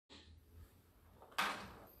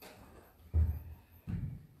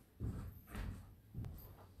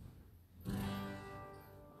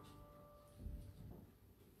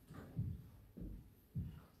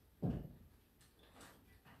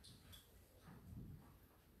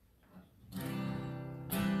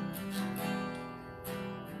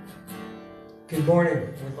Good morning.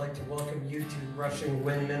 We'd like to welcome you to Rushing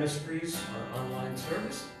Wind Ministries, our online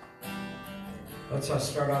service. Let's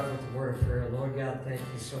start off with a word of prayer. Lord God, thank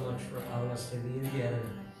you so much for allowing us to be together.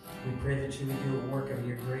 We pray that you would do a work of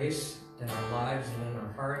your grace in our lives and in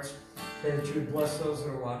our hearts. Pray that you would bless those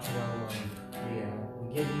that are watching online.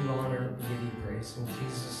 We give you honor, we give you praise. In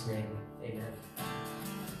Jesus' name, amen.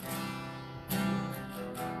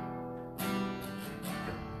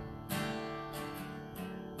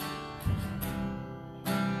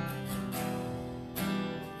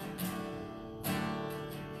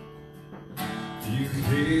 You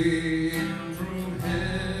came from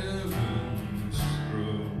heaven's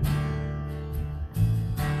throne,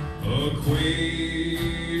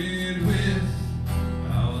 acquainted with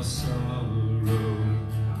our sorrow,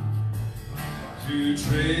 to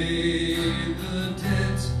trade the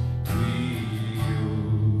debt we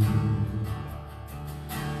owe.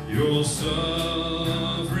 Your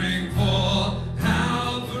suffering for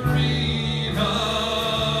our freedom.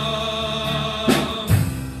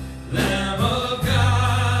 Lamb of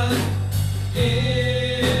God,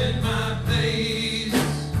 in my place,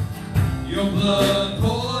 your blood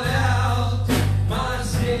poured out, my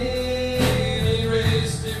sin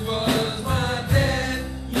erased. It was my debt,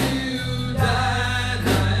 you died, I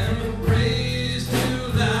am raised to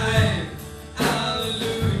life.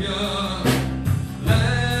 Hallelujah,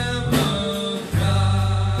 Lamb of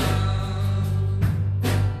God.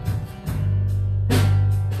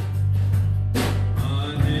 My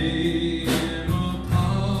name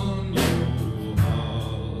upon your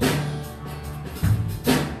heart,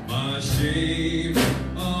 my shame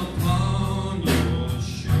upon your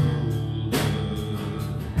shoulders,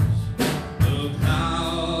 the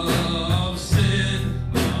power of sin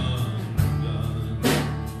undone,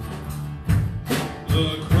 the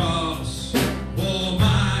cross for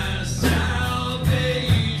my salvation.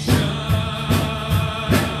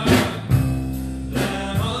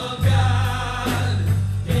 Lamb of God,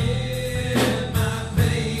 in my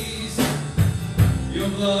place, your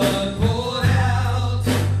blood poured out,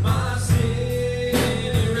 my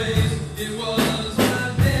sin erased. It was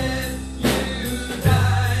my debt, you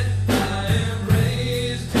died, I am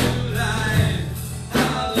raised to life.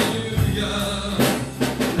 Hallelujah,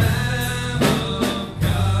 Lamb of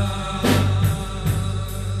God.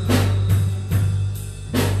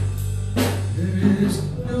 There is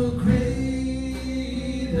no greater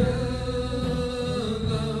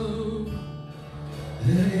love.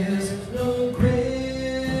 There is no greater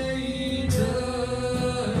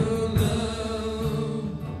love.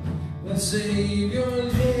 The Savior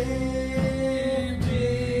lived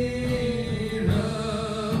it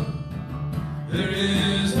up. There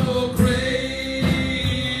is no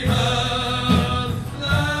greater love.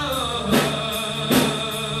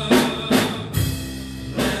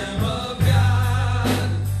 Lamb of God,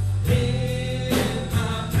 in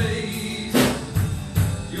my place,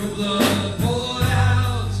 your blood poured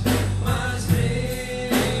out, my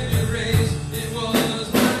sin erased. It was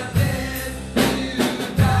my debt, you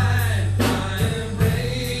died, I am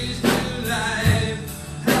raised to life.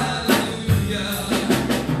 Hallelujah,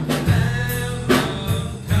 Lamb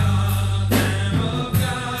of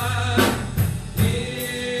God,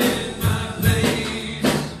 in my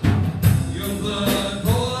place, your blood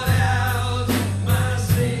poured out, my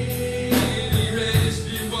sin erased.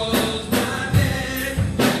 It was my debt,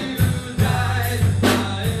 you died, I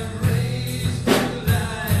am raised to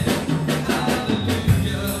life.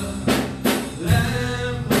 Hallelujah,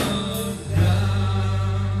 Lamb of God.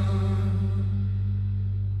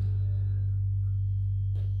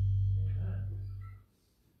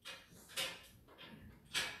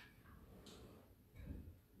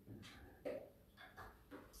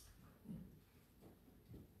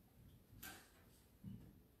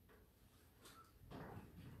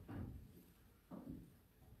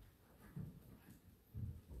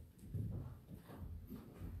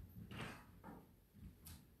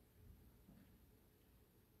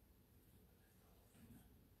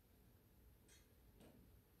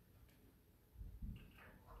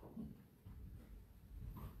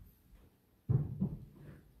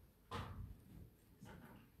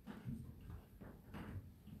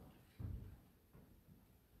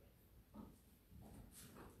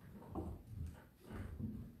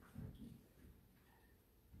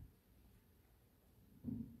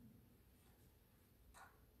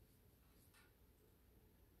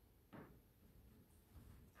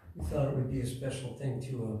 We thought it would be a special thing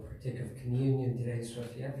to partake of communion today, so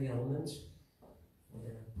if you have the elements, we're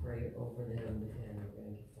going to pray over them and we're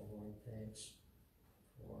going to give the Lord thanks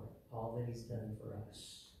for all that he's done for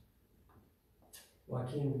us.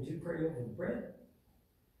 Joaquin, would you pray over the bread?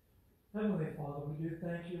 Heavenly Father, we do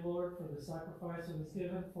thank you, Lord, for the sacrifice that was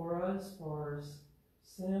given for us, for our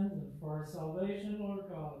sins and for our salvation, Lord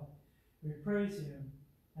God. We praise you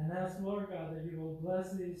and ask, Lord God, that you will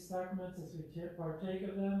bless these sacraments as we partake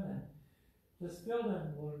of them, and just fill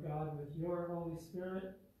them, Lord God, with your Holy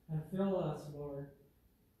Spirit, and fill us, Lord,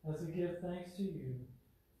 as we give thanks to you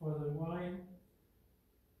for the wine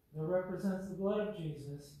that represents the blood of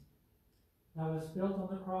Jesus that was spilled on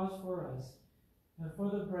the cross for us, and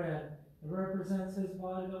for the bread that represents his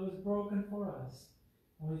body that was broken for us.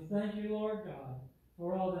 And we thank you, Lord God,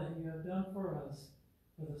 for all that you have done for us,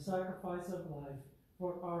 for the sacrifice of life,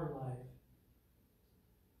 for our life.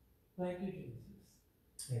 Thank you,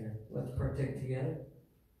 Jesus. Amen. Let's partake together.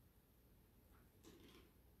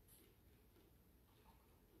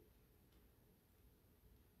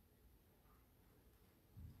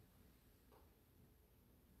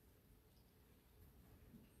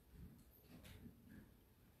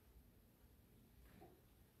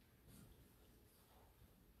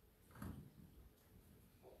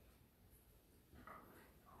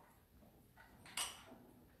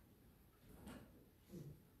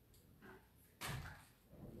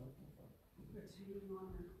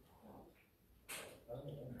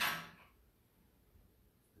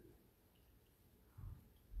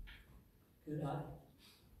 Good eye.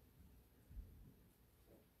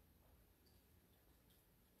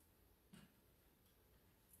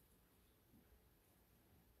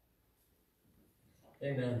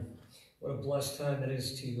 Amen. What a blessed time it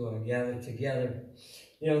is to gather together.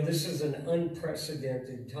 You know, this is an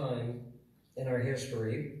unprecedented time in our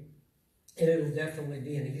history, and it'll definitely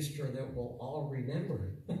be an Easter that we'll all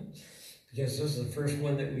remember because this is the first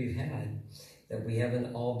one that we've had that we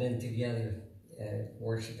haven't all been together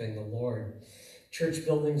worshiping the Lord. Church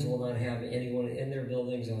buildings will not have anyone in their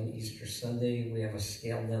buildings on Easter Sunday. We have a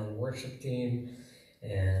scaled-down worship team,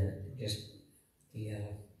 and just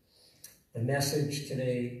the message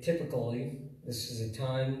today, typically, this is a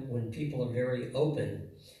time when people are very open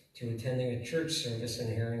to attending a church service and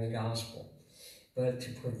hearing the gospel. But to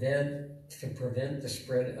prevent the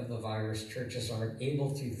spread of the virus, churches aren't able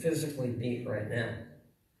to physically meet right now.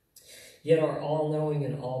 Yet our all-knowing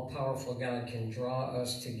and all-powerful God can draw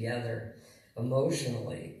us together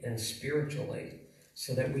emotionally and spiritually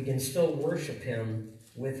so that we can still worship him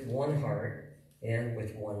with one heart and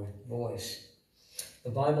with one voice.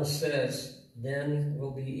 The Bible says, then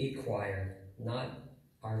we'll be a choir, not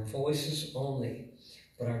our voices only,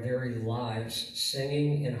 but our very lives,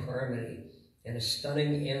 singing in harmony, and a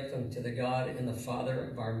stunning anthem to the God and the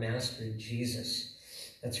Father of our Master Jesus.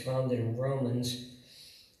 That's found in Romans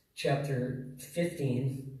chapter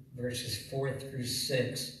 15, verses 4 through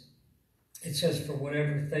 6. It says, for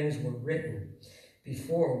whatever things were written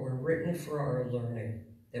before were written for our learning,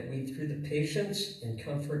 that we through the patience and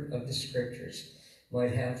comfort of the Scriptures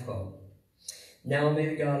might have hope. Now may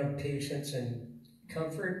the God of patience and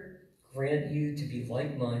comfort grant you to be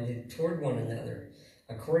like-minded toward one another,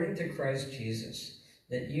 according to Christ Jesus,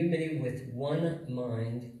 that you may with one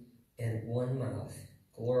mind and one mouth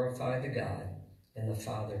glorify the God and the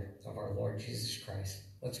Father of our Lord Jesus Christ.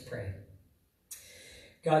 Let's pray.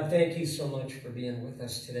 God, thank you so much for being with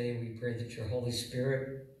us today. We pray that your Holy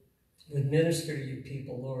Spirit would minister to your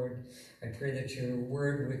people, Lord. I pray that your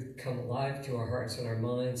word would come alive to our hearts and our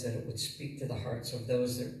minds, that it would speak to the hearts of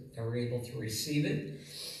those that are able to receive it.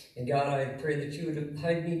 And God, I pray that you would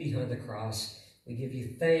hide me behind the cross. We give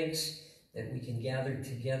you thanks that we can gather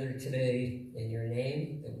together today in your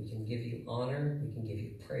name, that we can give you honor, we can give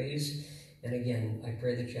you praise. And again, I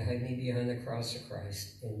pray that you hide me behind the cross of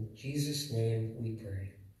Christ. In Jesus' name we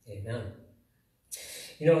pray. Amen.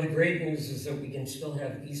 You know, the great news is that we can still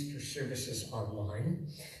have Easter services online.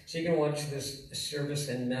 So you can watch this service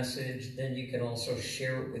and message. Then you can also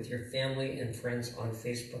share it with your family and friends on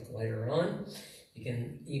Facebook later on. You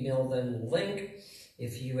can email them the link.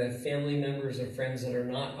 If you have family members or friends that are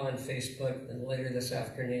not on Facebook, then later this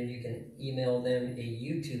afternoon you can email them a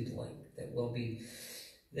YouTube link that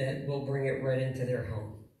will bring it right into their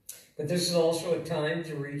home. But this is also a time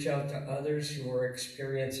to reach out to others who are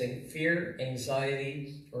experiencing fear,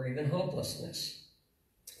 anxiety, or even hopelessness.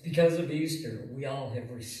 Because of Easter, we all have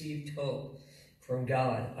received hope from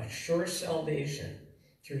God, a sure salvation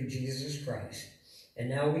through Jesus Christ. And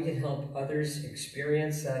now we can help others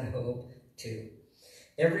experience that hope too.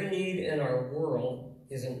 Every need in our world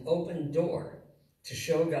is an open door to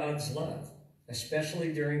show God's love,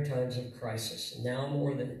 especially during times of crisis. Now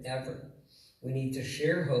more than ever, we need to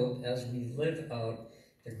share hope as we live out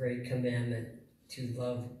the great commandment to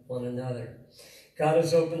love one another. God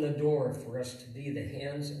has opened the door for us to be the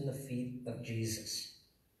hands and the feet of Jesus.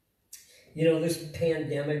 You know, this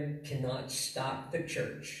pandemic cannot stop the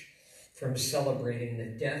church from celebrating the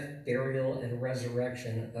death, burial, and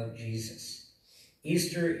resurrection of Jesus.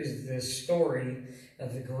 Easter is the story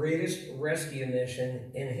of the greatest rescue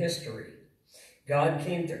mission in history. God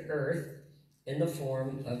came to earth in the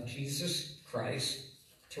form of Jesus Christ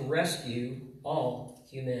to rescue all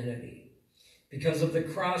humanity. Because of the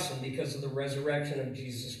cross and because of the resurrection of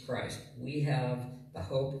Jesus Christ, we have the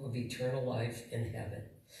hope of eternal life in heaven.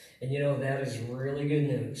 And you know, that is really good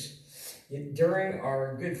news. During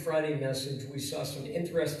our Good Friday message, we saw some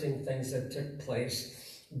interesting things that took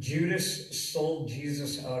place. Judas sold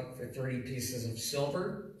Jesus out for 30 pieces of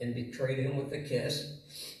silver and betrayed him with a kiss.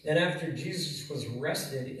 And after Jesus was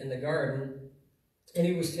arrested in the garden and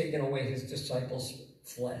he was taken away, his disciples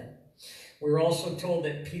fled. We were also told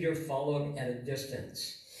that Peter followed at a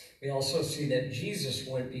distance. We also see that Jesus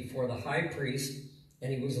went before the high priest,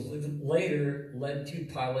 and he was later led to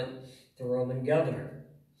Pilate, the Roman governor.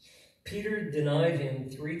 Peter denied him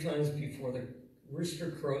 3 times before the rooster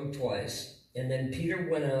crowed twice, and then Peter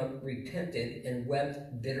went out, repented, and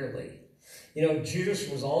wept bitterly. You know, Judas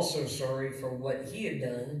was also sorry for what he had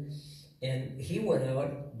done, and he went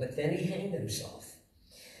out, but then he hanged himself.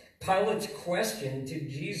 Pilate's question to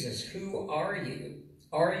Jesus, "Who are you?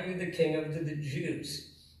 Are you the king of the Jews?"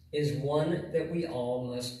 is one that we all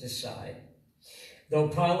must decide. Though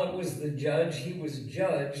Pilate was the judge, he was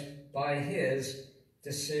judged by his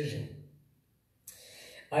decision.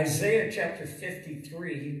 Isaiah chapter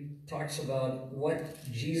 53 talks about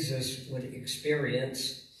what Jesus would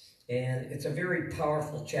experience, and it's a very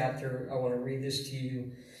powerful chapter. I want to read this to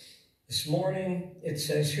you. This morning, it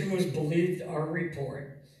says, "Who has believed our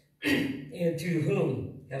report, and to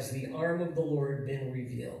whom has the arm of the Lord been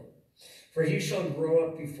revealed? For he shall grow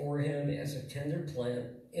up before him as a tender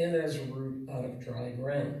plant and as a root out of dry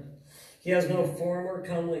ground. He has no form or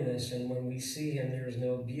comeliness, and when we see him, there is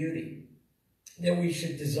no beauty, that we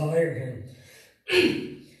should desire him.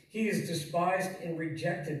 He is despised and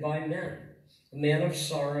rejected by men, a man of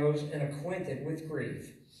sorrows and acquainted with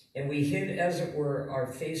grief, and we hid, as it were, our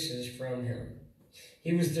faces from him.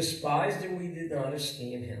 He was despised, and we did not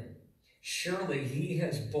esteem him. Surely he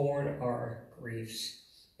has borne our griefs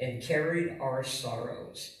and carried our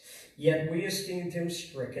sorrows. Yet we esteemed him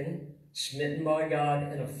stricken, smitten by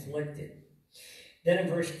God, and afflicted." Then in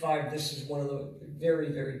verse 5, this is one of the very,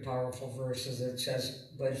 very powerful verses. It says,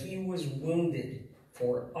 "But he was wounded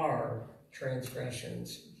for our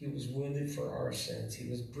transgressions. He was wounded for our sins. He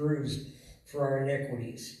was bruised for our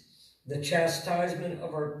iniquities. The chastisement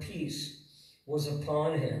of our peace was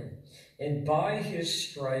upon him, and by his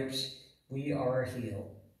stripes we are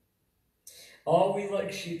healed. All we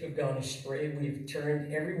like sheep have gone astray. We've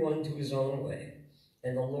turned everyone to his own way,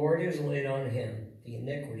 and the Lord has laid on him the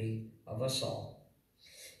iniquity of us all.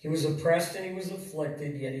 He was oppressed and he was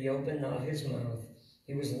afflicted, yet he opened not his mouth.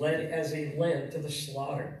 He was led as a lamb to the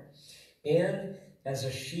slaughter, and as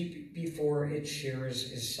a sheep before its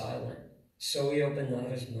shearers is silent, so he opened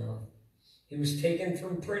not his mouth. He was taken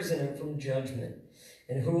from prison and from judgment,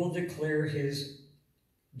 and who will declare his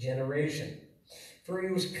generation? For he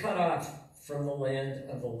was cut off from the land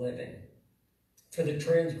of the living. For the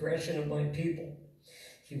transgression of my people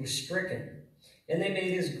he was stricken, and they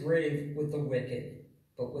made his grave with the wicked,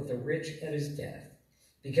 but with the rich at his death,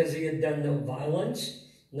 because he had done no violence,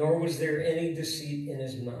 nor was there any deceit in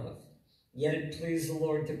his mouth. Yet it pleased the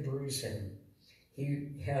Lord to bruise him.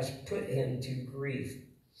 He has put him to grief.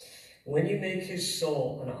 When you make his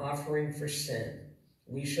soul an offering for sin,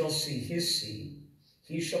 we shall see his seed.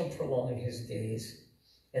 He shall prolong his days,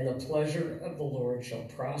 and the pleasure of the Lord shall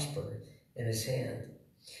prosper in his hand.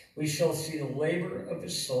 We shall see the labor of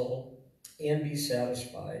his soul and be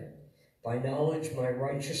satisfied. By knowledge my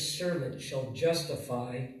righteous servant shall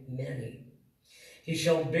justify many. He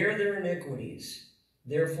shall bear their iniquities.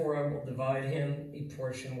 Therefore I will divide him a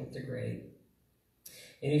portion with the great,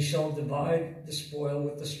 and he shall divide the spoil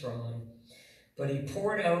with the strong. But he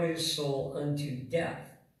poured out his soul unto death,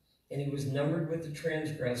 and he was numbered with the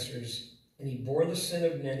transgressors, and he bore the sin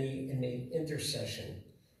of many and made intercession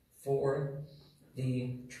for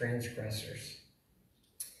the transgressors.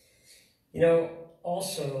 You know,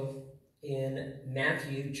 also in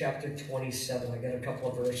Matthew chapter 27, I got a couple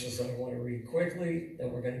of verses that I want to read quickly,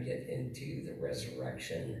 then we're going to get into the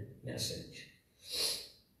resurrection message.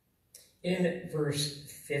 In verse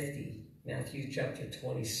 50, Matthew chapter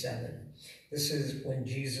 27, this is when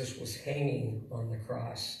Jesus was hanging on the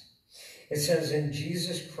cross. It says, "And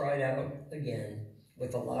Jesus cried out again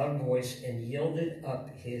with a loud voice and yielded up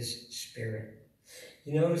his spirit."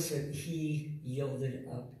 You notice that he yielded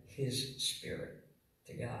up his spirit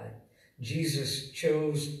to God. Jesus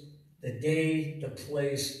chose the day, the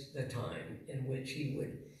place, the time in which he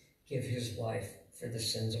would give his life for the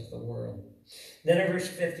sins of the world. Then in verse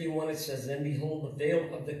 51 it says, "Then behold, the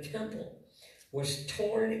veil of the temple was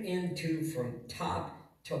torn into from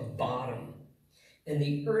top to bottom, and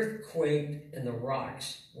the earth quaked and the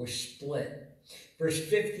rocks were split." Verse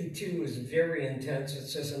 52 is very intense. It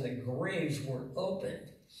says, "And the graves were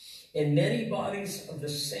opened, and many bodies of the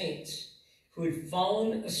saints who had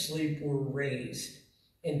fallen asleep were raised.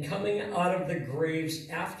 And coming out of the graves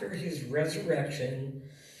after his resurrection,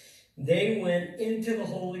 they went into the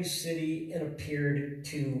holy city and appeared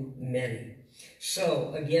to many."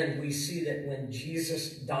 So again, we see that when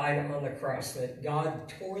Jesus died on the cross, that God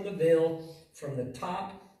tore the veil from the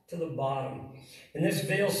top to the bottom. And this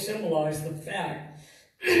veil symbolized the fact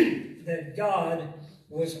that God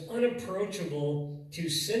was unapproachable to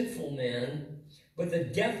sinful man, but the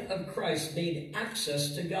death of Christ made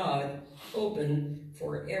access to God open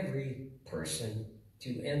for every person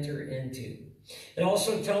to enter into. It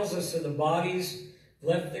also tells us that the bodies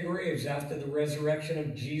left the graves after the resurrection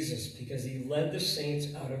of Jesus because he led the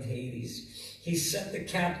saints out of Hades. He set the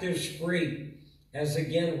captives free, as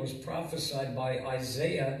again was prophesied by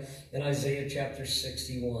Isaiah in Isaiah chapter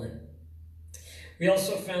 61. We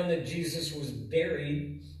also found that Jesus was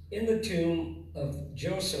buried in the tomb of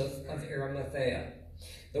Joseph of Arimathea.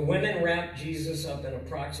 The women wrapped Jesus up in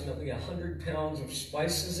approximately 100 pounds of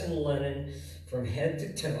spices and linen from head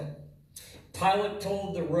to toe. Pilate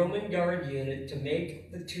told the Roman guard unit to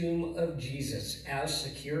make the tomb of Jesus as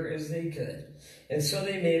secure as they could. And so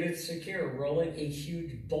they made it secure, rolling a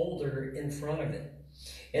huge boulder in front of it,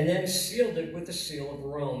 and then sealed it with the seal of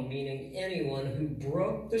Rome, meaning anyone who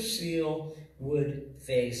broke the seal would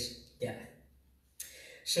face death.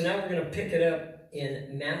 So now we're going to pick it up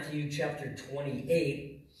in Matthew chapter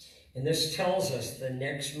 28, and this tells us the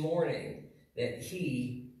next morning that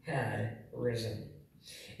he had risen.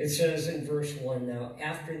 It says in verse 1, "Now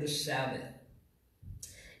after the Sabbath,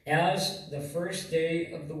 as the first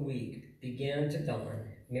day of the week began to dawn,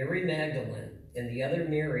 Mary Magdalene and the other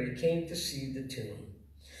Mary came to see the tomb.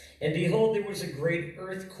 And behold, there was a great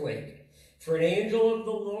earthquake, for an angel of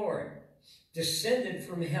the Lord descended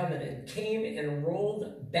from heaven and came and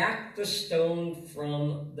rolled back the stone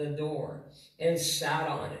from the door and sat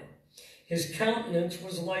on it. His countenance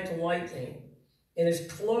was like lightning, and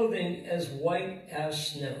his clothing as white as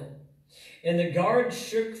snow. And the guards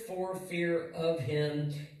shook for fear of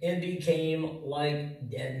him and became like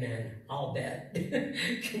dead men." I'll bet.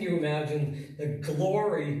 Can you imagine the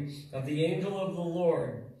glory of the angel of the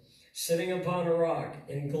Lord sitting upon a rock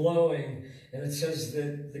and glowing? And it says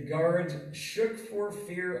that the guards shook for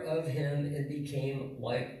fear of him and became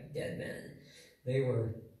like dead men. They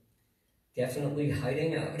were definitely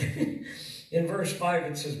hiding out. In verse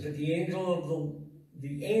 5 it says, "But the angel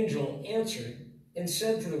answered and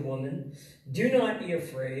said to the woman, 'Do not be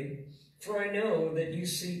afraid, for I know that you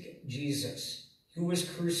seek Jesus, who was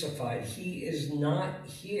crucified. He is not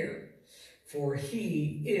here, for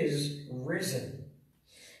he is risen.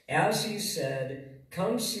 As he said,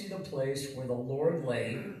 come see the place where the Lord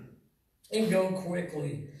lay, and go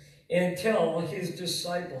quickly and tell his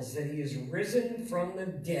disciples that he is risen from the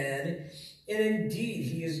dead, and indeed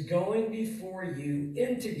he is going before you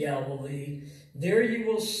into Galilee. There you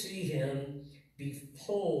will see him.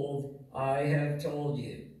 Behold, I have told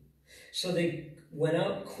you.' So they went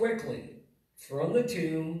out quickly from the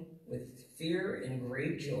tomb with fear and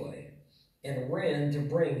great joy, and ran to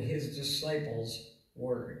bring his disciples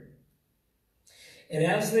word. And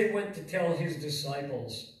as they went to tell his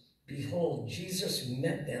disciples, behold, Jesus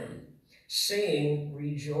met them, saying,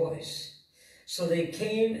 'Rejoice.' So they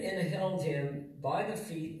came and held him by the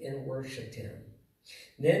feet and worshipped him.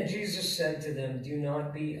 Then Jesus said to them, 'Do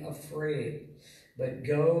not be afraid, but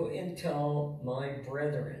go and tell my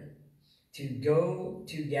brethren to go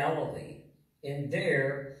to Galilee, and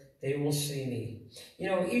there they will see me.'" You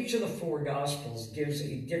know, each of the four Gospels gives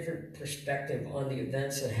a different perspective on the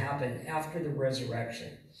events that happened after the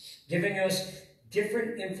resurrection, giving us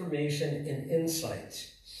different information and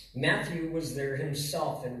insights. Matthew was there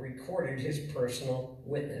himself and recorded his personal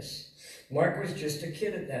witness. Mark was just a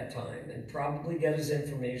kid at that time and probably got his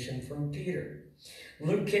information from Peter.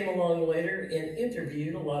 Luke came along later and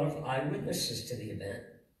interviewed a lot of eyewitnesses to the event.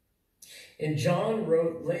 And John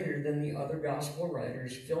wrote later than the other gospel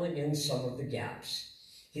writers, filling in some of the gaps.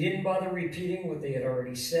 He didn't bother repeating what they had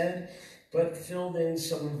already said, but filled in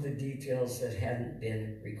some of the details that hadn't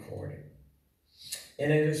been recorded.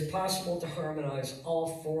 And it is possible to harmonize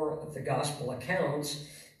all four of the gospel accounts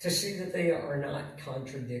to see that they are not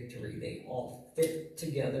contradictory. They all fit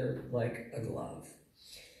together like a glove.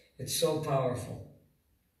 It's so powerful.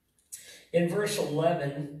 In verse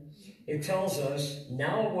 11, it tells us,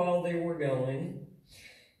 now while they were going,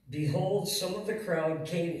 behold, some of the crowd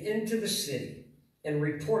came into the city and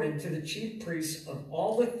reported to the chief priests of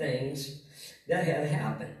all the things that had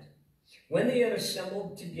happened. When they had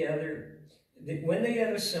assembled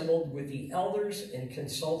with the elders and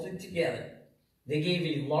consulted together, they gave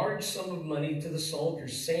a large sum of money to the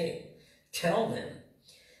soldiers, saying, tell them,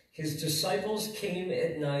 his disciples came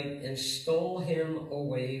at night and stole him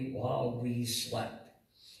away while we slept.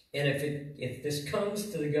 And if this comes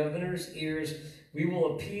to the governor's ears, we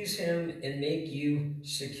will appease him and make you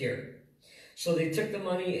secure. So they took the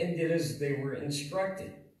money and did as they were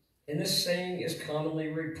instructed. And this saying is commonly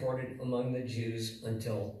reported among the Jews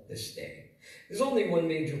until this day. There's only one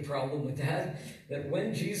major problem with that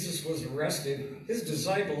when Jesus was arrested, his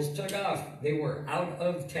disciples took off. They were out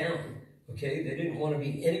of town, okay? They didn't want to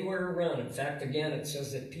be anywhere around. In fact, again, it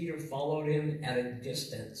says that Peter followed him at a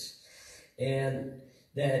distance. And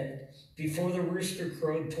that before the rooster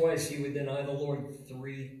crowed twice, he would deny the Lord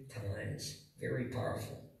 3 times. Very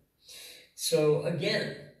powerful. So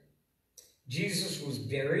again, Jesus was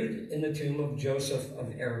buried in the tomb of Joseph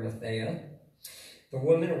of Arimathea. The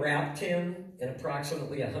women wrapped him in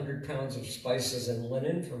approximately 100 pounds of spices and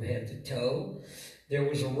linen from head to toe. There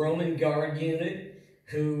was a Roman guard unit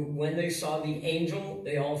who, when they saw the angel,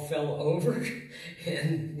 they all fell over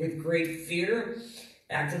and with great fear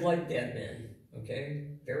acted like dead men. Okay?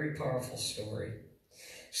 Very powerful story.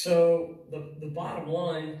 So the bottom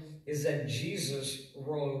line is that Jesus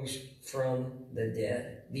rose from the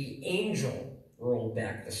dead. The angel rolled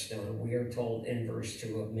back the stone, we are told in verse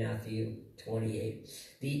 2 of Matthew 28.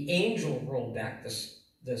 The angel rolled back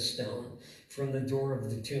the stone from the door of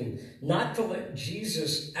the tomb, not to let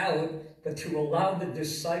Jesus out, but to allow the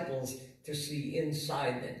disciples to see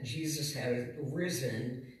inside that Jesus had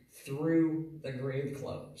risen through the grave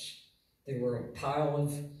clothes. They were a pile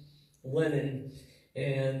of linen,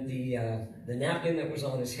 and the napkin that was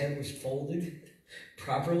on his head was folded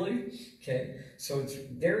properly. Okay, so it's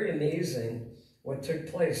very amazing what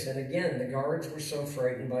took place. And again, the guards were so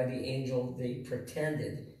frightened by the angel, they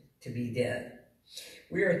pretended to be dead.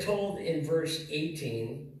 We are told in verse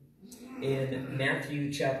 18 in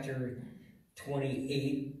Matthew chapter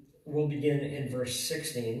 28, we'll begin in verse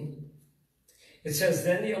 16. It says,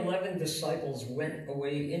 then the 11 disciples went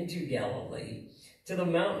away into Galilee, to the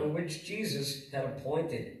mountain which Jesus had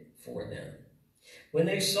appointed for them. When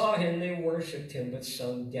they saw him, they worshipped him, but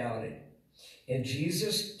some doubted. And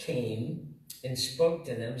Jesus came and spoke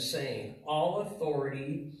to them, saying, all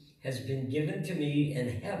authority has been given to me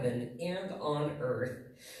in heaven and on earth.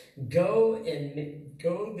 Go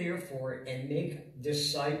therefore and make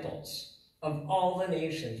disciples of all the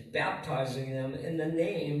nations, baptizing them in the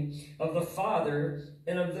name of the Father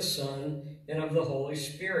and of the Son and of the Holy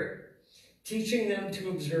Spirit, teaching them to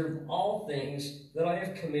observe all things that I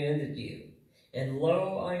have commanded you. And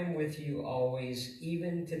lo, I am with you always,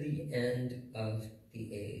 even to the end of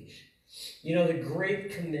the age. You know, the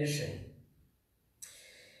Great Commission.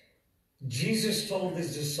 Jesus told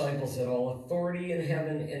his disciples that all authority in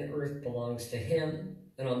heaven and earth belongs to him,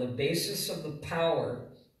 and on the basis of the power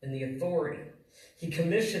and the authority, he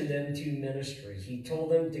commissioned them to ministry. He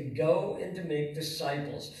told them to go and to make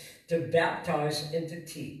disciples, to baptize and to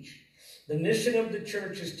teach. The mission of the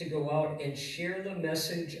church is to go out and share the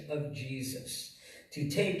message of Jesus, to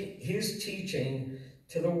take his teaching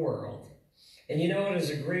to the world. And you know, it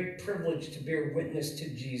is a great privilege to bear witness to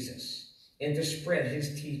Jesus and to spread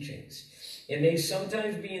his teachings. It may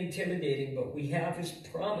sometimes be intimidating, but we have his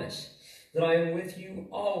promise that I am with you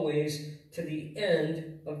always to the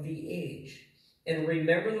end of the age. And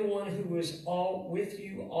remember, the one who is with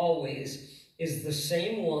you always is the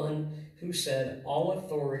same one who said, all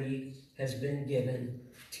authority has been given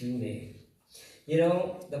to me. You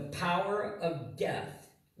know, the power of death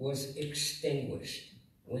was extinguished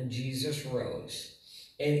when Jesus rose.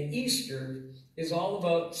 And Easter is all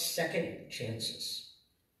about second chances.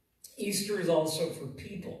 Easter is also for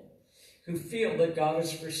people who feel that God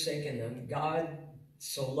has forsaken them. God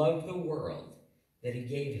so loved the world that he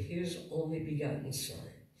gave his only begotten Son,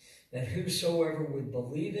 that whosoever would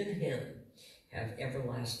believe in him have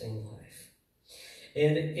everlasting life.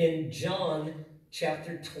 And in John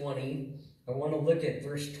chapter 20, I want to look at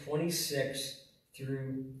verse 26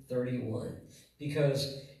 through 31,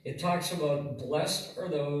 because it talks about blessed are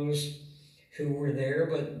those who were there,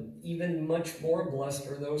 but even much more blessed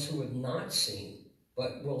are those who have not seen,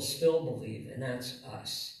 but will still believe, and that's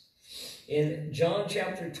us. In John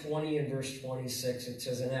chapter 20 and verse 26, it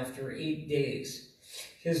says, and after 8 days,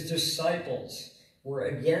 his disciples were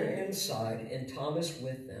again inside, and Thomas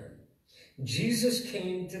with them. Jesus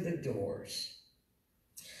came to the doors,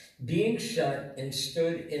 being shut, and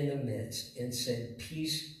stood in the midst and said,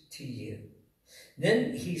 "Peace to you."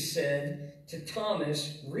 Then he said to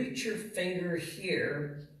Thomas, "Reach your finger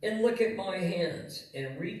here and look at my hands,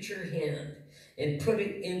 and reach your hand and put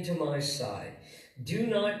it into my side. Do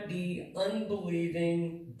not be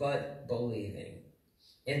unbelieving, but believing."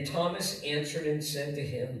 And Thomas answered and said to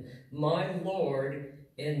him, "My Lord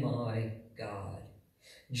and my God."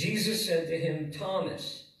 Jesus said to him,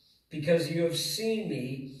 "Thomas, because you have seen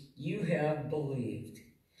me, you have believed.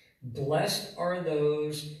 Blessed are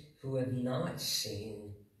those who have not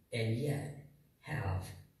seen and yet have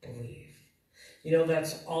believed." You know,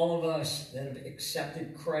 that's all of us that have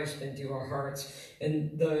accepted Christ into our hearts.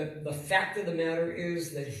 And the fact of the matter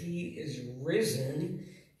is that he is risen.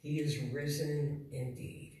 He is risen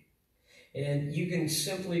indeed. And you can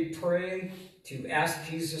simply pray to ask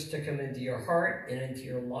Jesus to come into your heart and into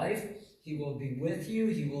your life. He will be with you.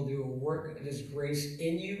 He will do a work of his grace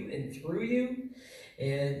in you and through you.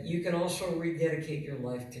 And you can also rededicate your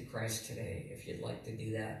life to Christ today if you'd like to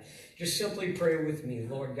do that. Just simply pray with me.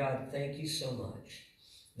 Lord God, thank you so much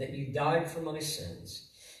that you died for my sins.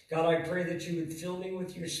 God, I pray that you would fill me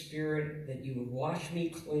with your Spirit, that you would wash me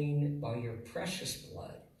clean by your precious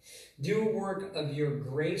blood. Do a work of your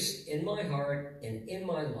grace in my heart and in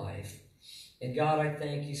my life. And God, I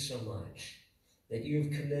thank you so much that you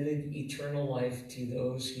have committed eternal life to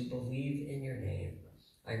those who believe in your name.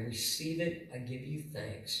 I receive it. I give you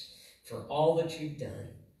thanks for all that you've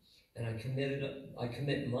done. And I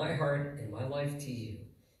commit my heart and my life to you.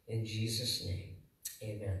 In Jesus' name,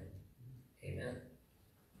 amen. Amen.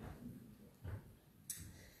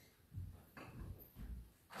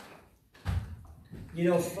 You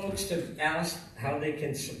know, folks have asked how they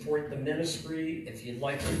can support the ministry. If you'd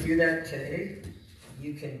like to do that today,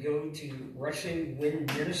 you can go to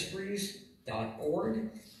rushingwindministries.org.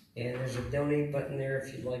 And there's a donate button there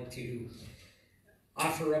if you'd like to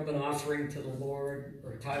offer up an offering to the Lord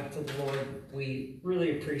or tithe to the Lord. We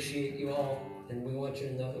really appreciate you all, and we want you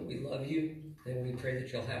to know that we love you, and we pray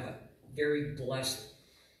that you'll have a very blessed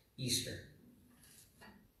Easter.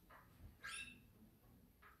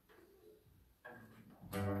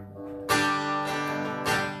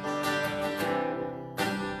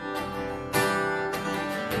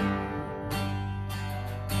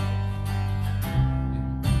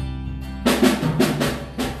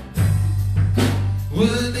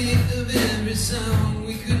 Worthy of every song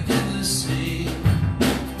we could ever sing,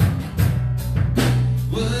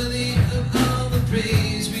 worthy of all the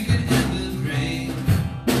praise we could ever bring,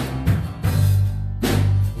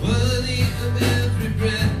 worthy of every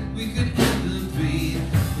breath we could ever breathe.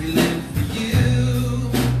 We live for you,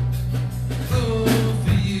 oh,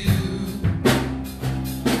 for you.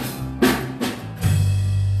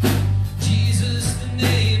 Jesus, the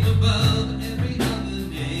name above every other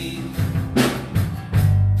name.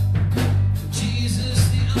 Jesus,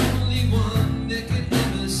 the only one that could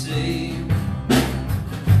ever save.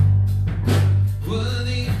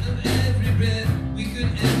 Worthy of every breath we could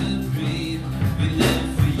ever breathe. We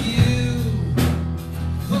live for you.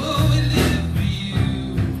 Oh, we live for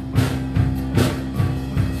you.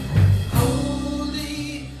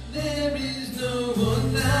 Holy, there is no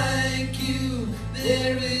one like you.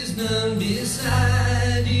 There is none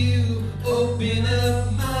beside you. Open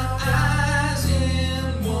up my eyes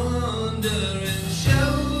and wonder and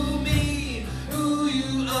show me who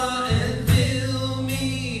you are and fill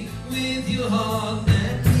me with your heart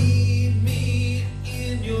and lead me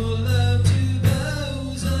in your love to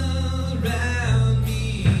those around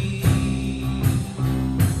me.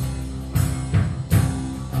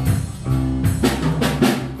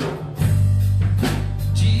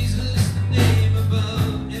 Jesus, the name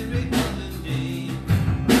above every other name.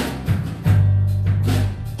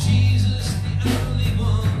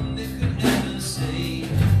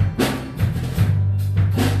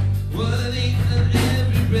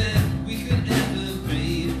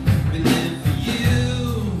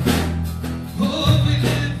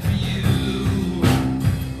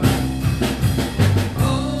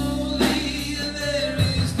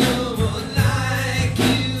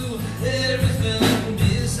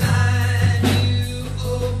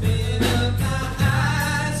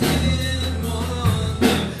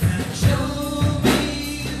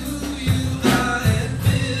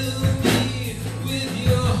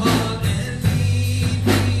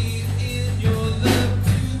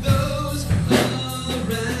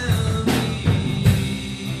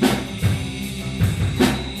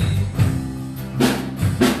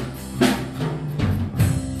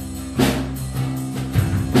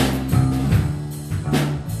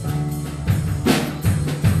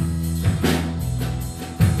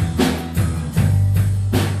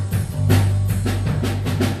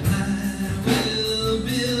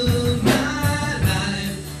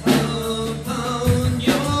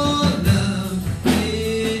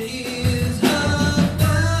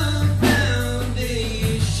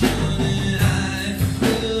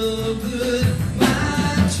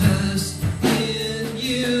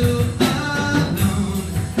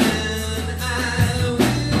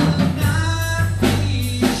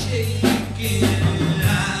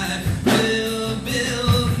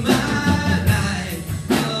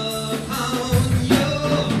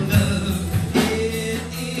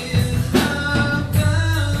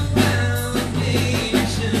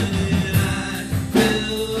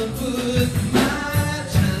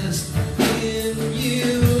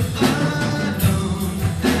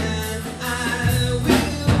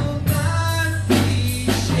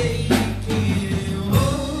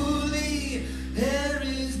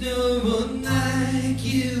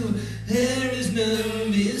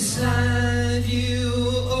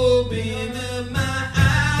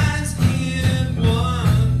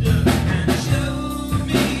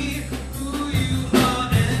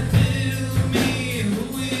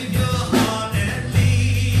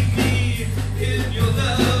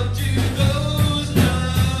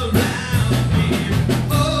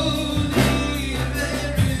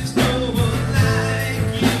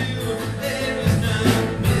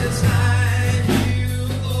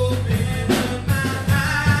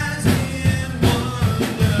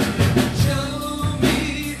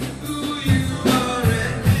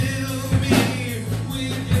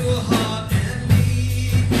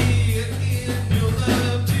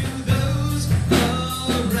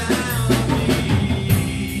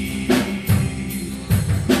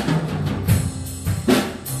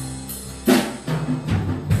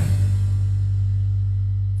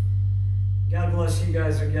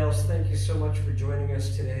 guys and gals, thank you so much for joining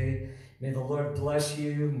us today. May the Lord bless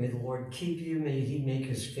you. May the Lord keep you. May he make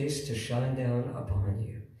his face to shine down upon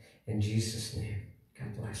you. In Jesus' name,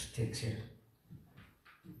 God bless. Take care.